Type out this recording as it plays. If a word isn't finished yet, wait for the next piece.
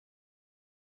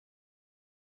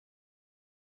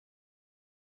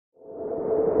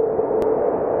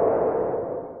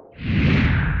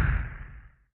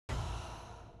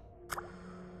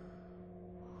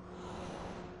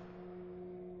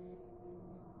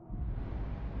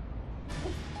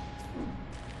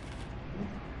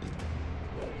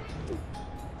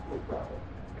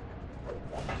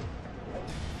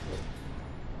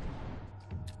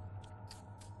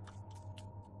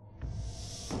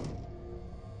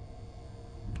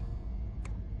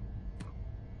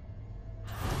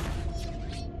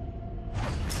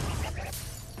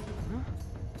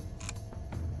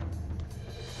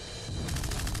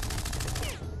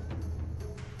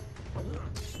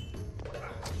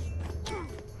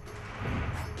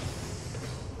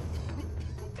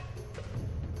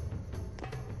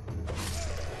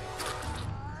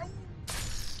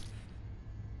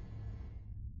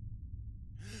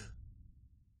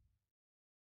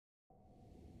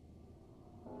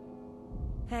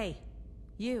Hey,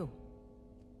 you.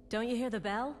 Don't you hear the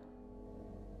bell?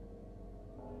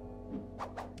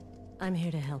 I'm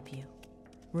here to help you.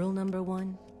 Rule number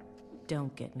 1,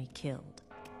 don't get me killed.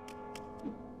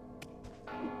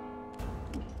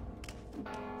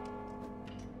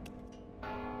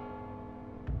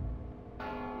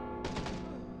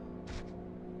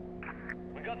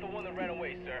 We got the one that ran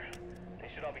away, sir. They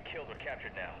should all be killed or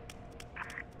captured now.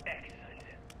 Excellent.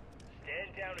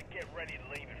 Stand down and get ready to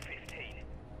leave at 15.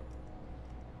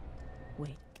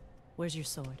 Wait, where's your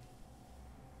sword?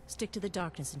 Stick to the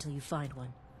darkness until you find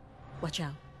one. Watch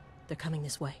out. They're coming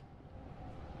this way.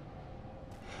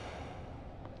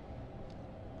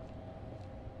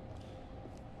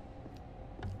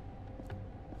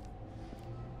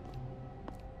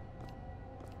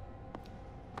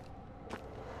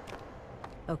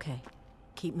 Okay,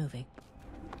 keep moving.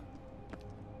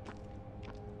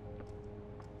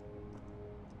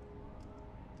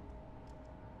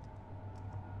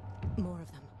 More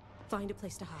of them. Find a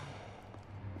place to hide.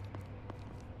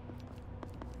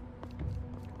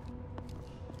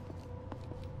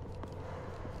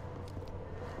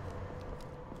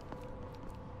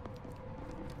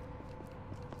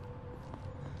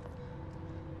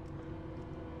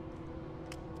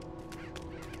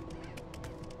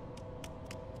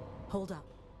 Hold up.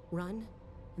 Run,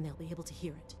 and they'll be able to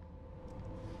hear it.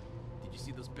 Did you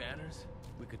see those banners?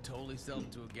 We could totally sell them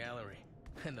to a gallery.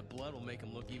 And the blood will make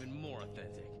them look even more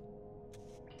authentic.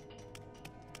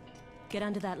 Get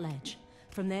onto that ledge.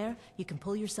 From there, you can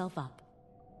pull yourself up.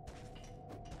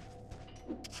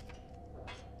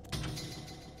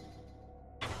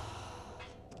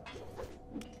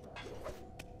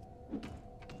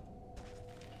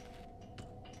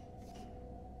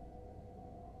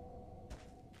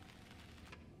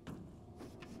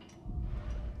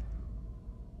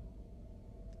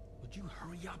 Would you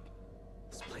hurry up?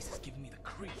 This place is giving me the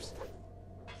creeps.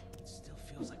 It still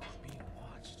feels like we're being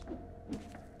watched.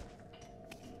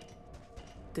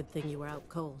 Good thing you were out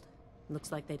cold. Looks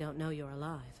like they don't know you're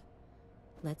alive.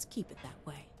 Let's keep it that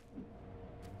way.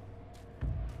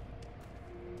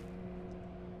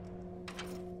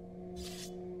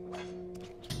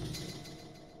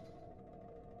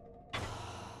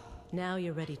 Now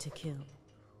you're ready to kill.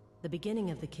 The beginning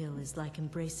of the kill is like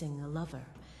embracing a lover.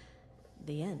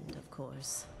 The end, of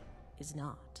course, is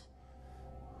not.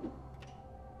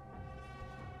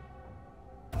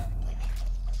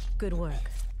 Good work.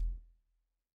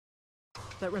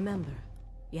 But remember,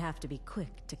 you have to be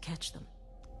quick to catch them.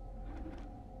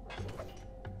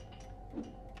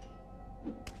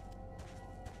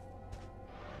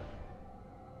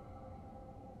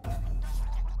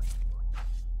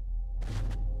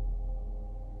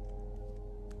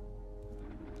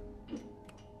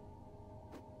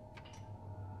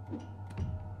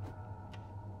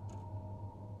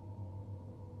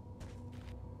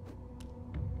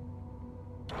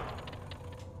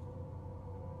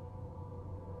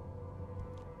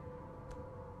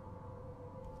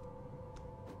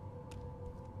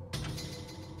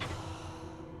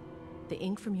 The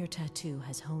ink from your tattoo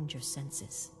has honed your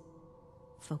senses.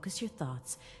 Focus your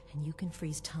thoughts, and you can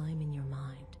freeze time in your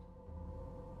mind.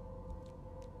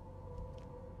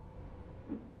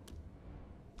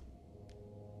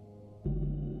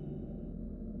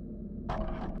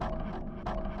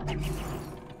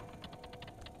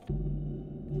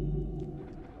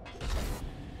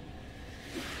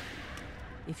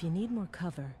 If you need more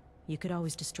cover, you could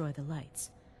always destroy the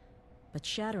lights. But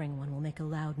shattering one will make a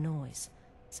loud noise,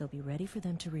 so be ready for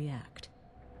them to react.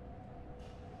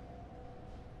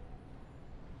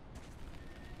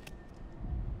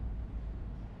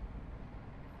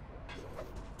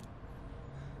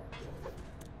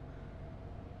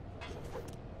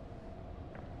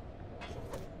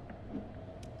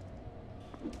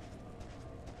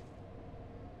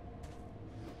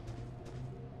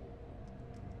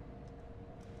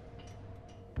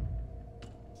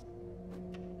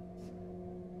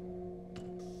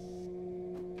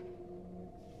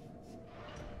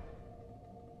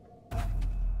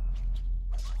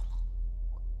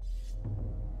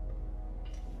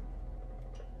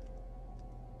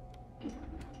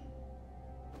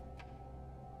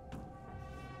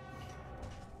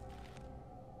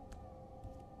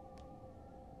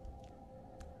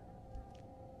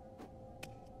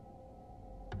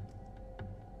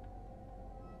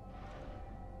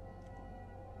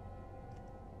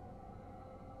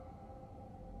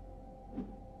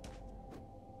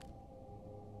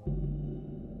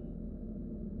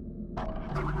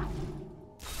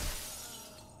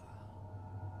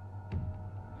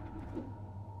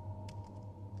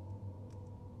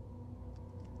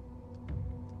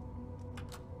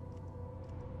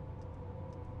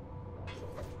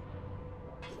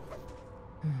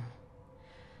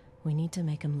 We need to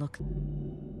make him look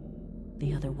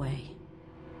the other way.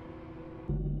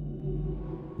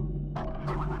 Huh?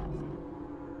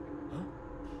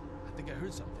 I think I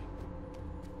heard something.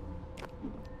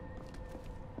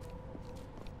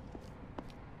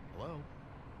 Hello?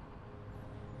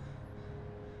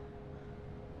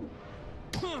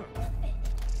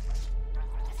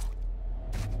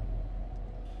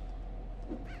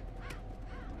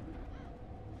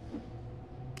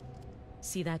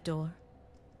 See that door?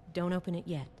 Don't open it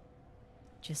yet.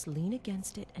 Just lean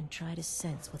against it and try to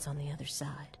sense what's on the other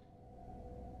side.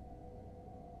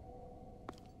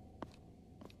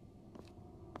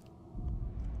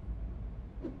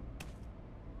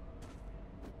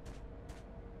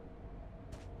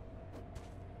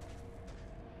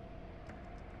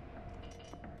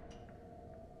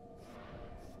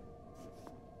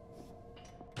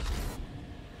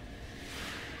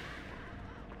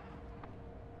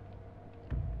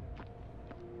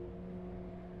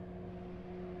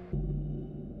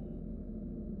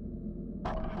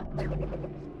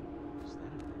 Is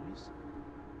that a noise?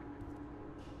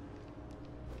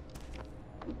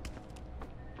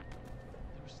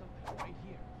 There was something right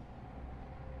here.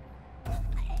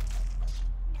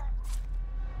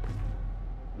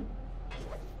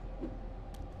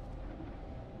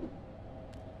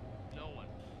 No one.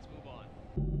 Let's move on.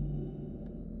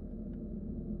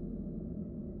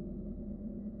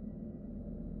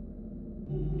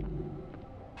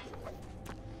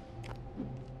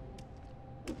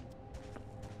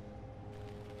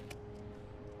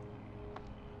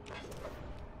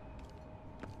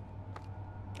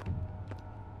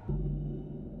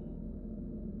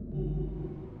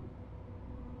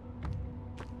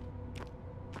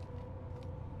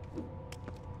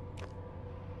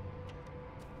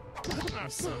 I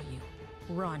saw you.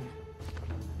 Run.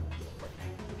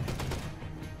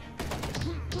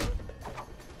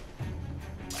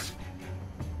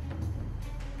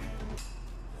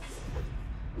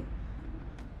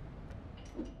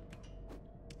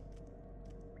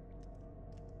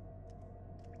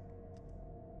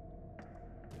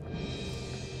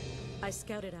 I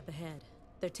scouted up ahead.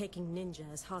 They're taking Ninja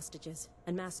as hostages,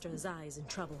 and Master Azai is in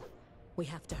trouble. We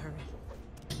have to hurry.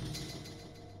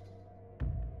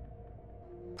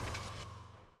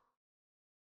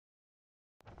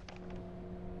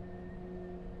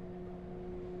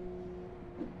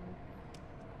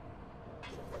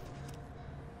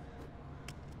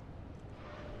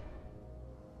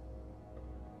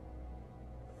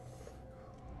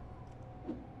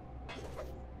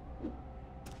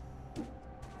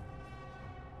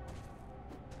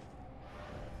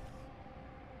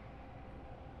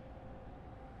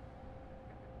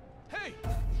 Hey!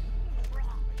 I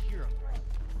hear him.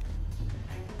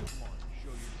 Come on, show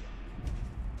yourself.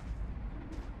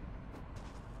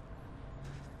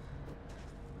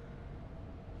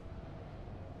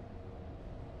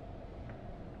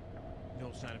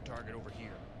 No sign of target over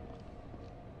here.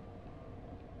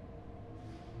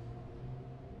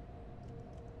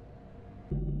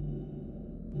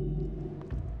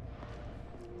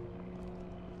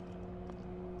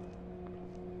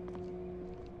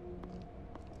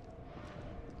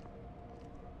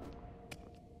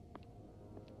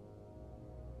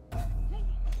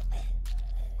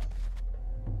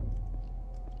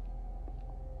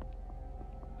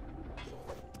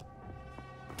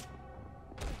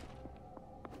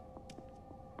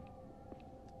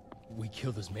 We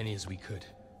killed as many as we could,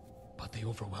 but they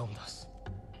overwhelmed us.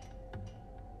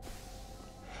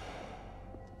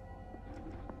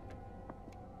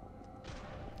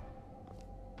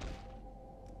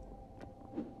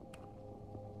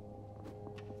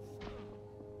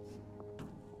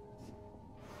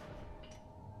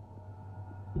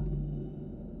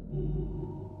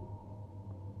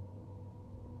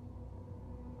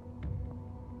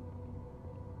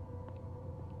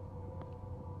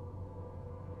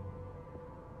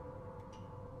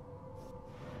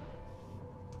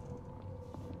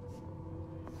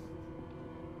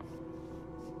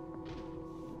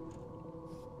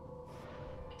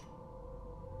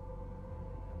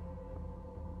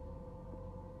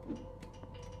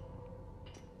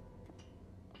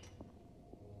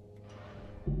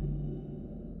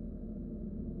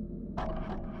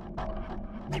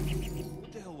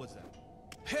 What the hell was that?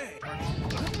 Hey!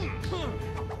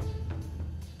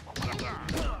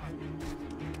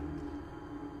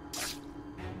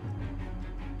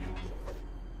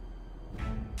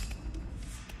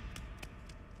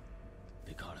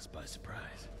 They caught us by surprise.